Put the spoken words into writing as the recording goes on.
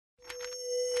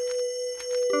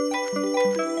Hello,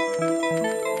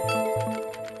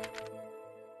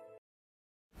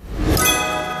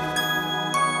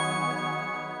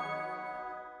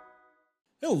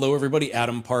 everybody.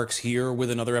 Adam Parks here with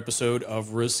another episode of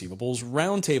Receivables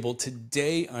Roundtable.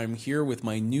 Today, I'm here with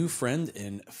my new friend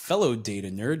and fellow data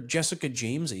nerd, Jessica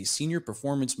James, a senior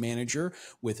performance manager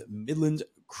with Midland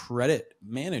Credit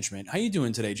Management. How you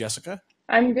doing today, Jessica?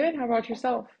 I'm good. How about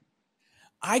yourself?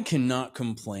 I cannot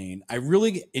complain. I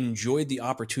really enjoyed the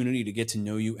opportunity to get to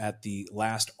know you at the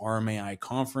last RMAI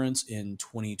conference in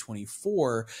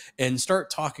 2024 and start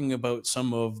talking about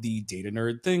some of the data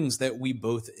nerd things that we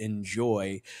both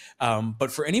enjoy.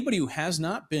 But for anybody who has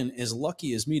not been as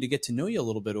lucky as me to get to know you a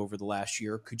little bit over the last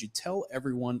year, could you tell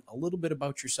everyone a little bit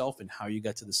about yourself and how you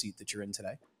got to the seat that you're in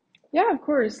today? Yeah, of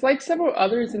course. Like several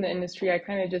others in the industry, I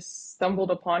kind of just stumbled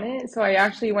upon it. So I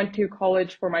actually went to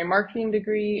college for my marketing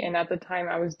degree, and at the time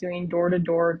I was doing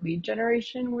door-to-door lead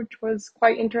generation, which was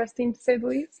quite interesting to say the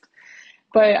least.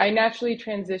 But I naturally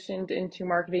transitioned into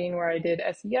marketing where I did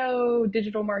SEO,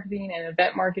 digital marketing, and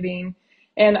event marketing.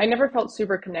 And I never felt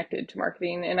super connected to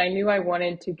marketing, and I knew I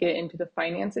wanted to get into the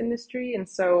finance industry. And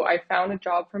so I found a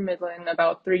job from Midland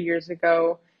about 3 years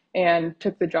ago and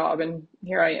took the job, and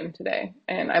here I am today.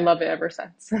 And I love it ever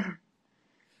since.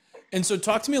 And so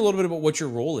talk to me a little bit about what your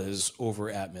role is over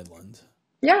at Midland.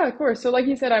 Yeah, of course. So, like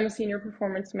you said, I'm a senior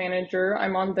performance manager.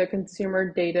 I'm on the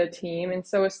consumer data team. And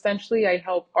so, essentially, I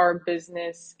help our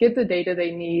business get the data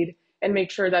they need and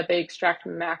make sure that they extract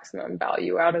maximum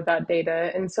value out of that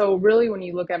data. And so, really, when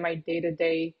you look at my day to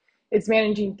day, it's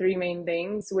managing three main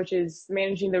things, which is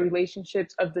managing the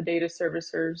relationships of the data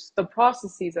servicers, the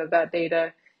processes of that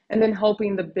data, and then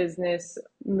helping the business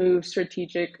move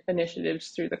strategic initiatives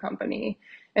through the company.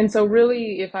 And so,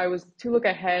 really, if I was to look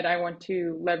ahead, I want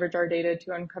to leverage our data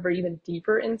to uncover even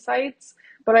deeper insights.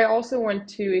 But I also want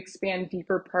to expand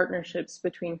deeper partnerships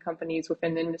between companies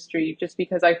within the industry, just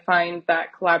because I find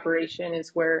that collaboration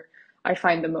is where I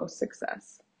find the most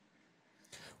success.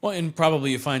 Well, and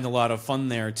probably you find a lot of fun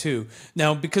there too.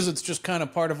 Now, because it's just kind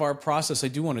of part of our process, I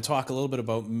do want to talk a little bit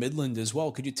about Midland as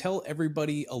well. Could you tell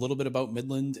everybody a little bit about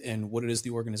Midland and what it is the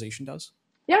organization does?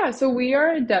 Yeah, so we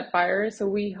are a debt buyer. So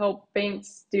we help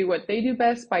banks do what they do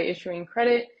best by issuing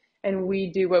credit, and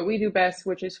we do what we do best,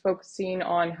 which is focusing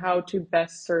on how to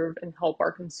best serve and help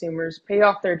our consumers pay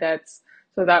off their debts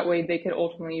so that way they could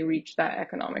ultimately reach that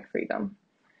economic freedom.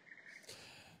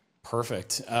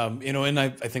 Perfect. And I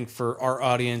think for our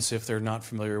audience, if they're not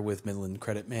familiar with Midland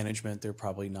Credit Management, they're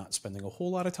probably not spending a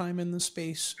whole lot of time in the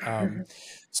space.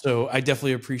 So I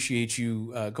definitely appreciate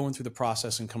you going through the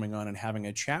process and coming on and having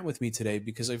a chat with me today,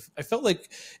 because I felt like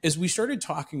as we started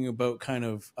talking about kind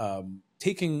of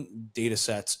taking data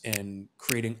sets and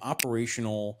creating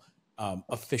operational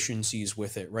efficiencies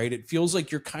with it, right? It feels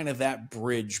like you're kind of that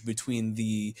bridge between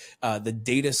the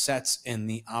data sets and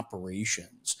the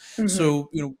operations. Mhm. So,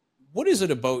 what is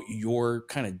it about your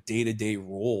kind of day-to-day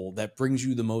role that brings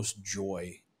you the most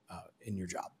joy in your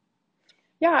job?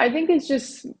 Yeah, I think it's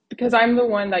just because I'm the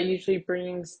one that usually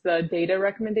brings the data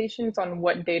recommendations on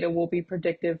what data will be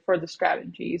predictive for the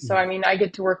strategy. So, I Mhm. mean, I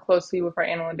get to work closely with our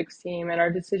analytics team and our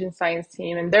decision science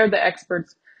team, and they're the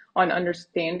experts on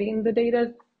understanding the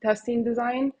data testing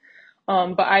design.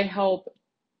 But I help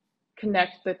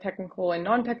connect the technical and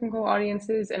non-technical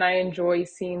audiences, and I enjoy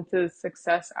seeing the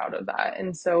success out of that.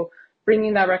 And so,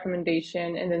 bringing that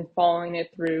recommendation and then following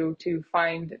it through to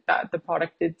find that the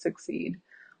product did succeed,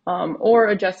 or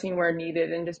adjusting where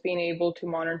needed, and just being able to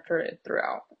monitor it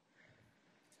throughout.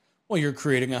 Well, you're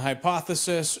creating a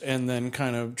hypothesis and then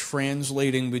kind of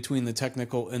translating between the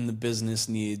technical and the business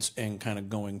needs and kind of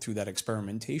going through that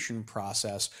experimentation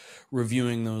process,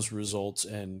 reviewing those results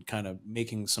and kind of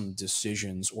making some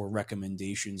decisions or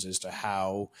recommendations as to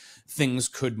how things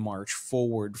could march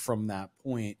forward from that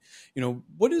point.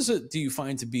 What is it do you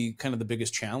find to be kind of the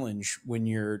biggest challenge when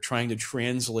you're trying to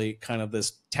translate kind of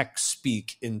this tech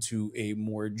speak into a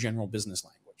more general business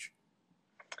language?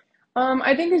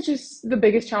 I think it's just the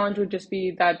biggest challenge would just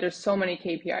be that there's so many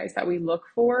KPIs that we look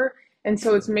for. And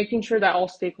so it's Sure. making sure that all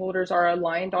stakeholders are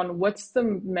aligned on what's the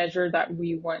measure that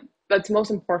we want that's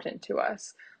most important to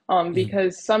us. Mhm.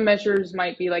 Because some measures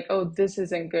might be like, oh, this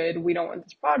isn't good, we don't want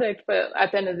this product. But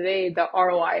at the end of the day, the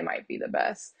ROI might be the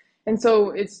best. And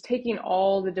so it's taking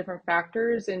all the different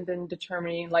factors and then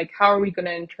determining like how are we going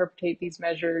to interpret these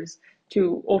measures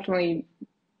to ultimately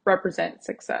represent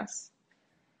success.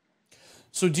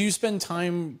 So do you spend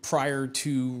time prior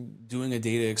to doing a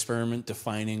data experiment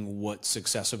defining what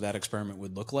success of that experiment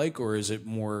would look like? Or is it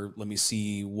more, let me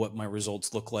see what my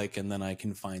results look like and then I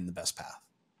can find the best path?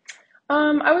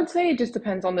 I would say it just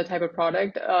depends on the type of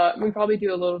product. We probably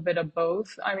do a little bit of both.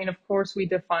 I mean, of course, we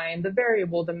define the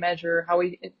variable, the measure, how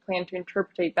we plan to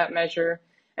interpret that measure.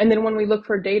 And then when we look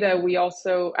for data, we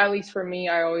also, at least for me,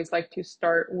 I always like to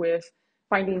start with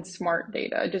finding smart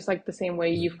data, just like the same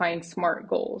way you find smart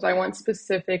goals. I want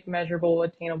specific, measurable,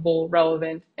 attainable,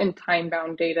 relevant, and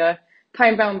time-bound data.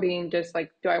 Time-bound being just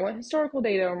like, do I want historical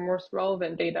data or most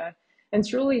relevant data? And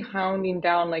it's really hounding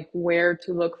down like where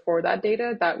to look for that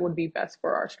data that would be best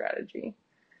for our strategy.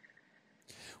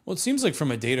 Well, it seems like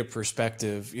from a data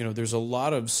perspective, there's a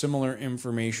lot of similar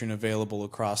information available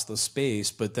across the space,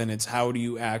 but then it's how do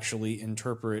you actually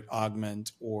interpret,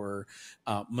 augment, or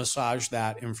massage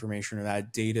that information or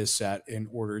that data set in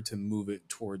order to move it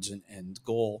towards an end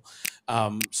goal.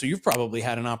 So you've probably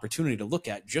had an opportunity to look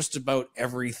at just about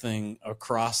everything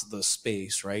across the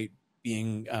space, right?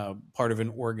 Being part of an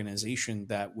organization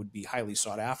that would be highly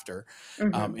sought after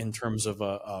Mm-hmm. in terms of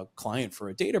a client for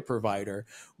a data provider.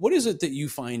 What is it that you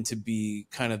find to be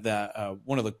kind of that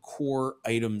one of the core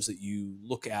items that you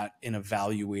look at in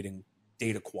evaluating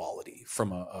data quality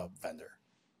from a vendor?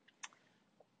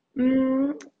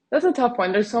 That's a tough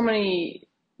one. There's so many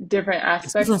different It's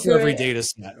aspects different for to every it. data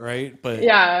set, right? But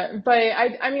Yeah, but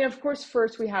I mean, of course,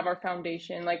 first we have our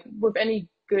foundation. Like with any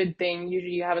good thing,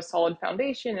 usually you have a solid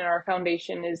foundation, and our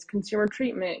foundation is consumer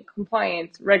treatment,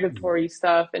 compliance, regulatory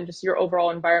stuff, and just your overall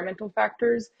environmental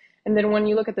factors. And then when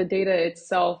you look at the data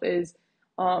itself, is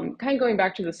kind of going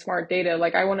back to the smart data.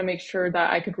 Like I want to make sure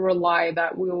that I could rely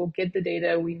that we will get the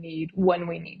data we need when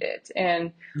we need it,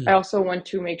 and I also want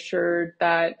to make sure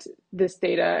that this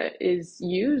data is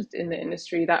used in the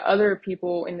industry, that other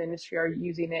people in the industry are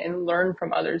using it and learn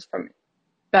from others from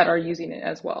that are using it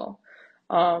as well.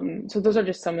 So those are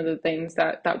just some of the things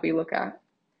that we look at.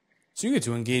 so you get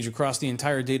to engage across the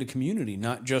entire data community,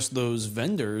 not just those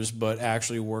vendors, but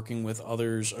actually working with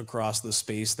others across the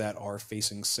space that are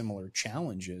facing similar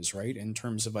challenges, right? In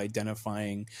terms of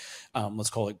identifying, let's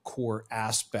call it core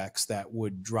aspects that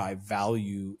would drive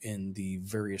value in the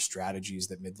various strategies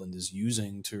that Midland is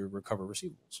using to recover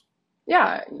receivables.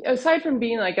 Yeah, aside from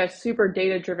being like a super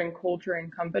data driven culture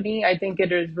and company, I think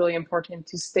it is really important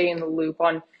to stay in the loop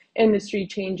on industry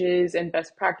changes and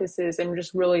best practices and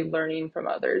just really learning from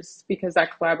others because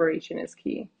that collaboration is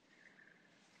key.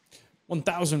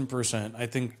 1000%. I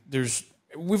think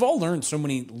we've all learned so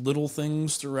many little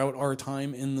things throughout our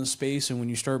time in the space. And when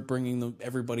you start bringing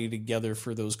everybody together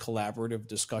for those collaborative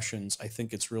discussions, I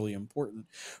think it's really important.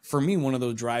 For me, one of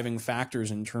those driving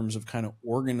factors in terms of kind of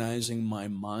organizing my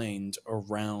mind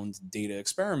around data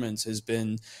experiments has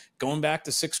been going back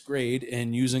to sixth grade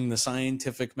and using the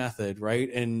scientific method,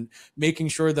 right? And making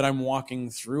sure that I'm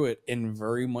walking through it in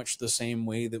very much the same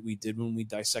way that we did when we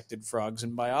dissected frogs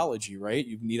in biology, right?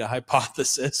 You need a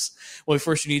hypothesis. Well,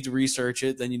 first you need to research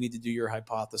it, then you need to do your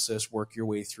hypothesis, work your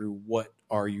way through what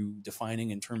are you defining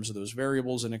in terms of those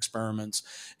variables and experiments,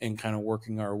 and kind of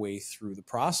working our way through the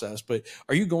process. But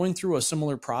are you going through a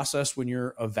similar process when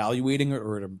you're evaluating it,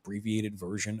 or an abbreviated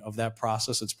version of that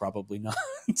process? It's probably not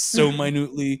so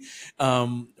minutely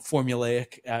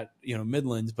formulaic at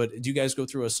Midland, but do you guys go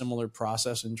through a similar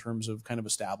process in terms of kind of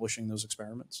establishing those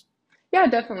experiments? Yeah,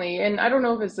 definitely. And I don't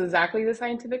know if it's exactly the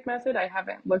scientific method. I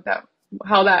haven't looked at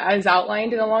how that is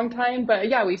outlined in a long time. But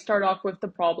yeah, we start off with the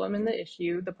problem and the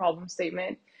issue, the problem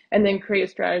statement, and then create a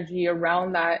strategy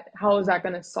around that. How is that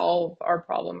going to solve our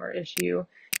problem or issue?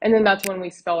 And then that's when we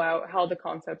spell out how the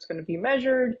concept's going to be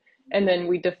measured. And then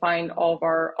we define all of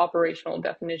our operational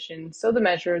definitions. So the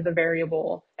measure, the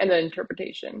variable, and the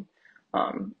interpretation.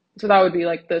 So that would be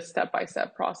like the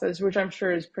step-by-step process, which I'm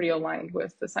sure is pretty aligned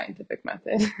with the scientific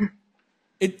method.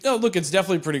 Look, it's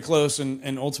definitely pretty close,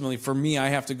 and ultimately for me, I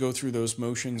have to go through those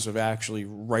motions of actually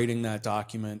writing that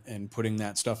document and putting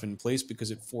that stuff in place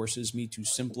because it forces me to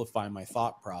simplify my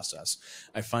thought process.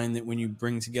 I find that when you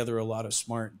bring together a lot of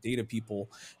smart data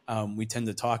people, we tend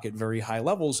to talk at very high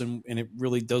levels, and it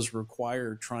really does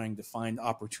require trying to find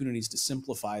opportunities to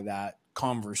simplify that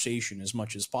conversation as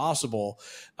much as possible,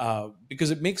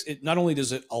 because it makes it, not only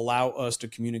does it allow us to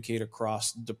communicate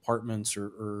across departments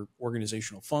or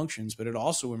organizational functions, but it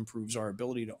also improves our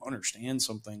ability to understand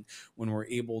something when we're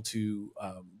able to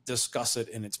discuss it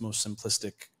in its most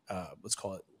simplistic, let's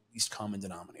call it least common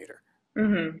denominator.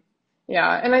 hmm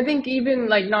Yeah, and I think even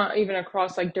like not even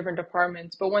across like different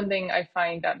departments, but one thing I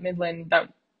find at Midland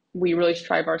that we really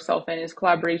strive ourselves in is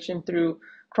collaboration through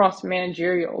cross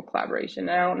managerial collaboration.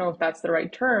 And I don't know if that's the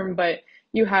right term, but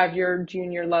you have your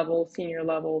junior level, senior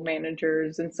level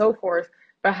managers and so forth,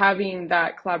 but having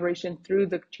that collaboration through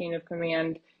the chain of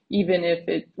command, even if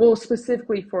it, well,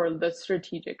 specifically for the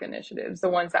strategic initiatives, the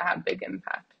ones that have big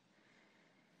impact.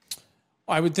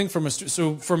 I would think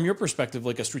so from your perspective,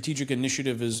 like a strategic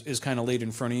initiative is kind of laid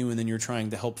in front of you, and then you're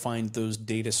trying to help find those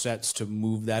data sets to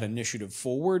move that initiative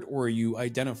forward, or are you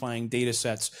identifying data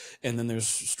sets and then there's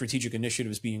strategic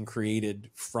initiatives being created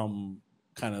from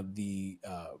kind of the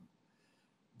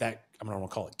that I don't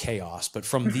want to call it chaos, but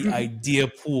from the idea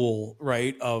pool,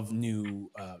 right, of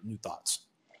new thoughts.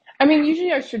 I mean,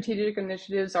 usually our strategic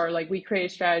initiatives are like we create a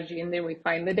strategy and then we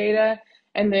find the data.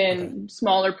 And Okay. then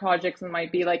smaller projects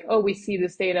might be like, oh, we see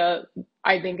this data.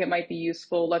 I think it might be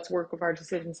useful. Let's work with our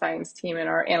decision science team and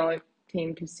our analytic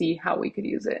team to see how we could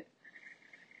use it.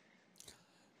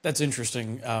 That's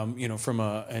interesting, from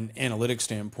an analytic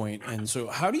standpoint. And so,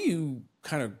 how do you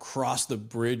kind of cross the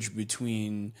bridge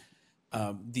between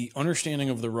the understanding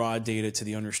of the raw data to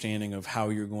the understanding of how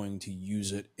you're going to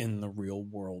use it in the real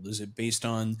world? Is it based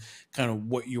on kind of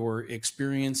what your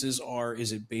experiences are?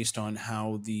 Is it based on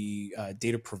how the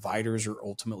data providers are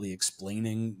ultimately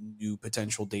explaining new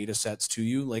potential data sets to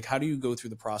you? Like, how do you go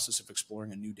through the process of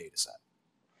exploring a new data set?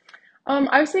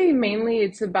 I would say mainly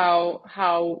it's about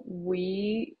how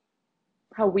we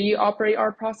operate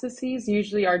our processes.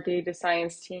 Usually, our data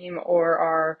science team or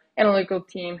our analytical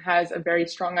team has a very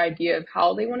strong idea of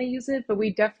how they want to use it, but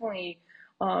we definitely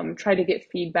try to get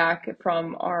feedback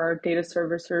from our data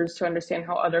servicers to understand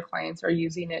how other clients are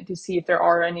using it to see if there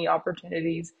are any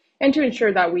opportunities and to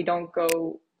ensure that we don't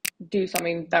go do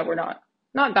something that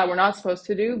not that we're not supposed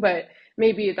to do, but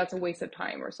maybe that's a waste of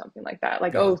time or something like that.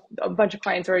 Like, Yeah. oh, a bunch of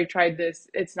clients already tried this.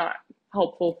 It's not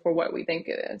helpful for what we think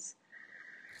it is.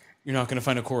 You're not going to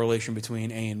find a correlation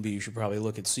between A and B. You should probably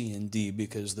look at C and D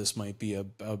because this might be a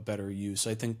better use.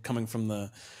 I think coming from the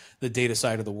data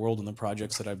side of the world and the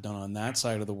projects that I've done on that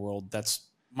side of the world, that's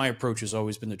my approach has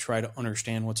always been to try to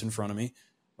understand what's in front of me,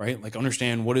 right? Like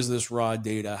understand what is this raw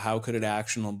data, how could it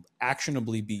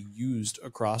actionably be used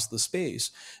across the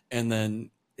space, and then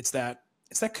it's that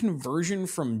conversion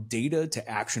from data to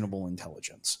actionable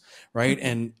intelligence, right? Mhm.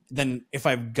 And then if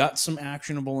I've got some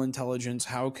actionable intelligence,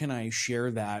 how can I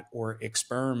share that or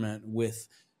experiment with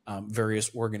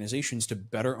various organizations to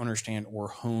better understand or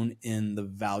hone in the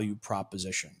value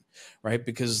proposition, right?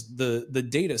 Because the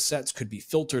data sets could be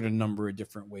filtered a number of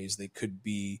different ways. They could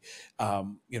be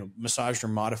massaged or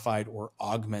modified or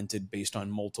augmented based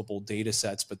on multiple data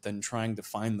sets, but then trying to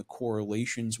find the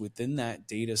correlations within that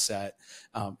data set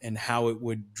and how it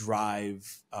would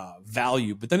drive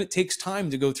value. But then it takes time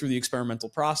to go through the experimental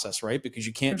process, right? Because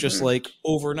you can't just Mhm. like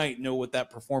overnight know what that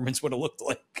performance would have looked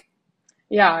like.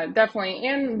 Yeah, definitely.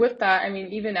 And with that, I mean,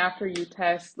 even after you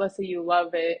test, let's say you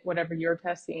love it, whatever you're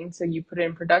testing, so you put it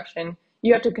in production,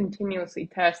 you have to continuously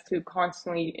test to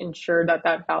constantly ensure that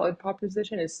that valid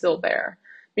proposition is still there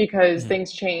because Mhm.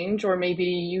 things change, or maybe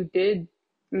you did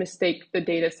mistake the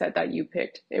data set that you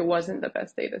picked. It wasn't the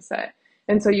best data set.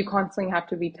 And so you constantly have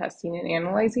to be testing and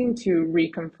analyzing to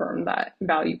reconfirm that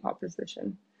value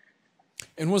proposition.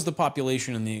 And was the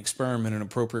population in the experiment an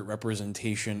appropriate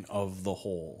representation of the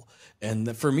whole?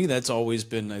 And for me, that's always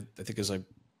been, I think, as I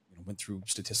went through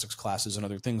statistics classes and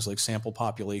other things, like sample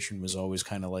population was always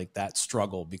kind of like that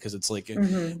struggle because it's like,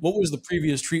 Hmm. what was the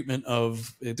previous treatment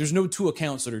of? There's no two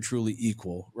accounts that are truly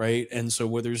equal, right? And so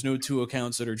where there's no two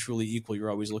accounts that are truly equal, you're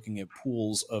always looking at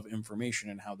pools of information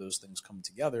and how those things come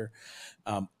together.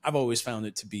 I've always found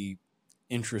it to be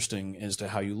interesting as to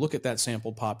how you look at that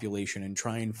sample population and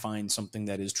try and find something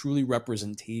that is truly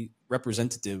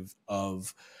representative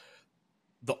of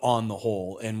the on the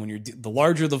whole. And when you're the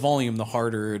larger the volume, the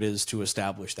harder it is to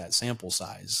establish that sample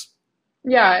size.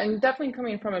 Yeah, and definitely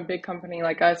coming from a big company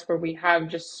like us where we have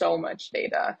just so much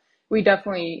data, we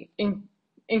definitely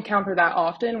encounter that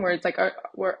often where it's like,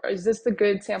 is this the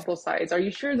good sample size? Are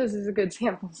you sure this is a good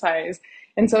sample size?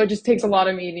 And so it just takes a lot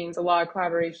of meetings, a lot of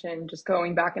collaboration, just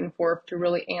going back and forth to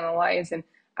really analyze and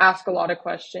ask a lot of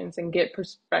questions and get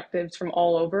perspectives from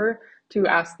all over to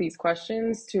ask these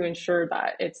questions to ensure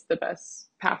that it's the best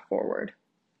path forward.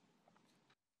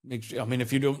 I mean,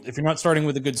 if you're not starting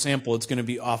with a good sample, it's going to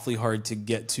be awfully hard to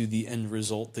get to the end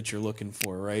result that you're looking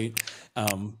for, right?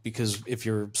 Because if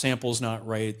your sample's not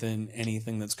right, then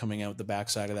anything that's coming out the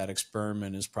backside of that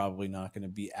experiment is probably not going to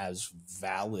be as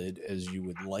valid as you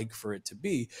would like for it to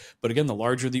be. But again, the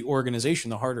larger the organization,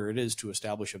 the harder it is to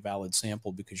establish a valid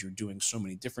sample because you're doing so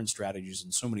many different strategies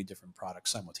and so many different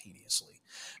products simultaneously.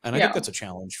 And I think Yeah. that's a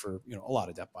challenge for a lot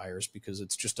of debt buyers because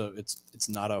it's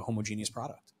not a homogeneous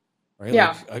product, right?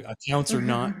 Yeah. Like accounts are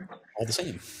not all the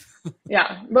same.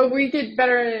 Yeah, but we get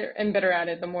better and better at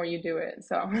it the more you do it.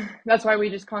 So that's why we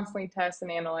just constantly test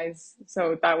and analyze.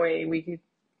 So that way we can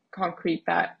concrete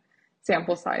that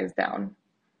sample size down.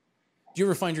 Do you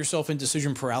ever find yourself in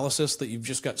decision paralysis that you've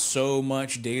just got so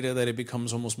much data that it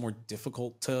becomes almost more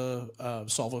difficult to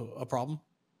solve a problem?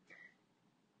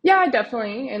 Yeah,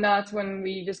 definitely. And that's when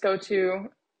we just go to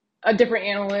a different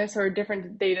analyst or a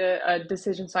different data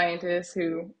decision scientist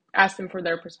who ask them for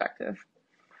their perspective.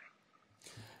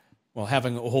 Well,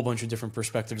 having a whole bunch of different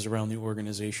perspectives around the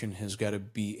organization has got to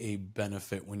be a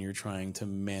benefit when you're trying to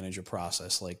manage a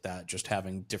process like that. Just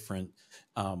having different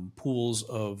pools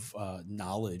of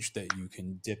knowledge that you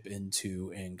can dip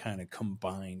into and kind of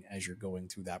combine as you're going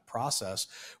through that process,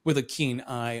 with a keen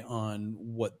eye on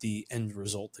what the end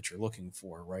result that you're looking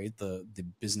for, right? The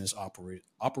business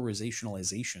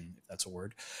operationalization, if that's a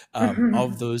word,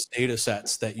 of those data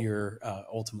sets that you're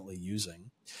ultimately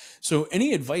using. So,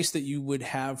 any advice that you would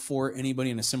have for anybody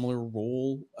in a similar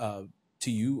role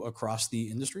to you across the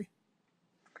industry?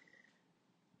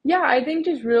 Yeah, I think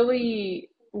just really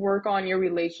work on your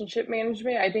relationship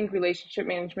management. I think relationship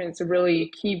management is a really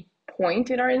key point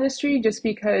in our industry just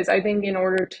because I think in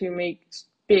order to make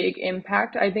big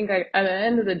impact, I think at the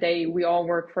end of the day, we all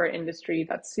work for an industry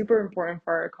that's super important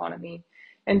for our economy.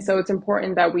 And so it's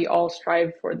important that we all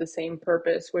strive for the same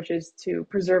purpose, which is to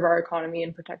preserve our economy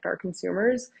and protect our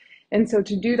consumers. And so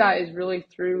to do that is really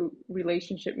through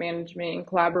relationship management and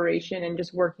collaboration and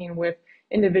just working with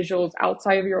individuals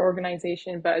outside of your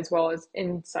organization, but as well as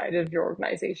inside of your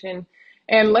organization.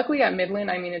 And luckily at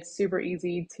Midland, I mean, it's super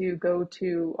easy to go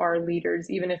to our leaders,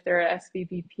 even if they're an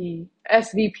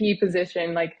SVP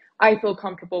position. Like, I feel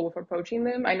comfortable with approaching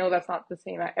them. I know that's not the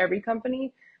same at every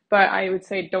company, but I would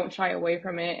say don't shy away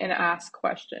from it and ask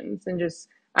questions and just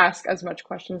ask as much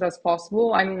questions as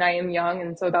possible. I mean, I am young,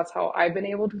 and so that's how I've been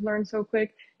able to learn so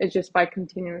quick, is just by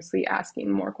continuously asking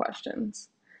more questions.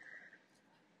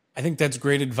 I think that's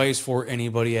great advice for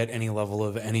anybody at any level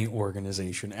of any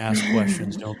organization. Ask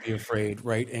questions, don't be afraid,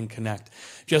 right? And connect.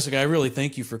 Jessica, I really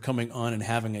thank you for coming on and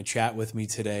having a chat with me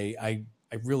today. I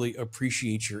really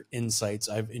appreciate your insights.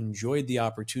 I've enjoyed the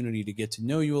opportunity to get to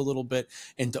know you a little bit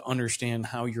and to understand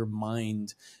how your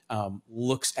mind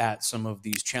looks at some of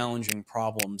these challenging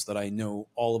problems that I know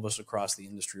all of us across the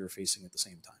industry are facing at the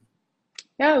same time.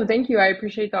 Yeah, well, thank you. I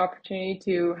appreciate the opportunity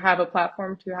to have a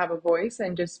platform, to have a voice,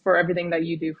 and just for everything that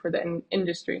you do for the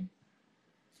industry.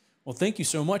 Well, thank you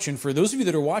so much. And for those of you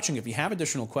that are watching, if you have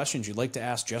additional questions you'd like to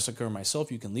ask Jessica or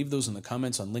myself, you can leave those in the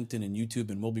comments on LinkedIn and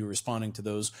YouTube, and we'll be responding to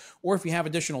those. Or if you have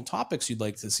additional topics you'd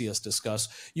like to see us discuss,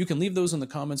 you can leave those in the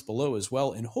comments below as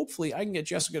well. And hopefully I can get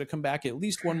Jessica to come back at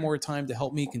least one more time to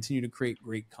help me continue to create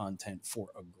great content for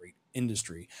a great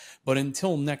industry. But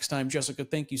until next time, Jessica,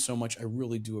 thank you so much. I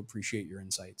really do appreciate your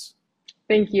insights.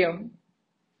 Thank you.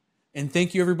 And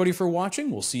thank you everybody for watching.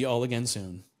 We'll see you all again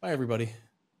soon. Bye, everybody.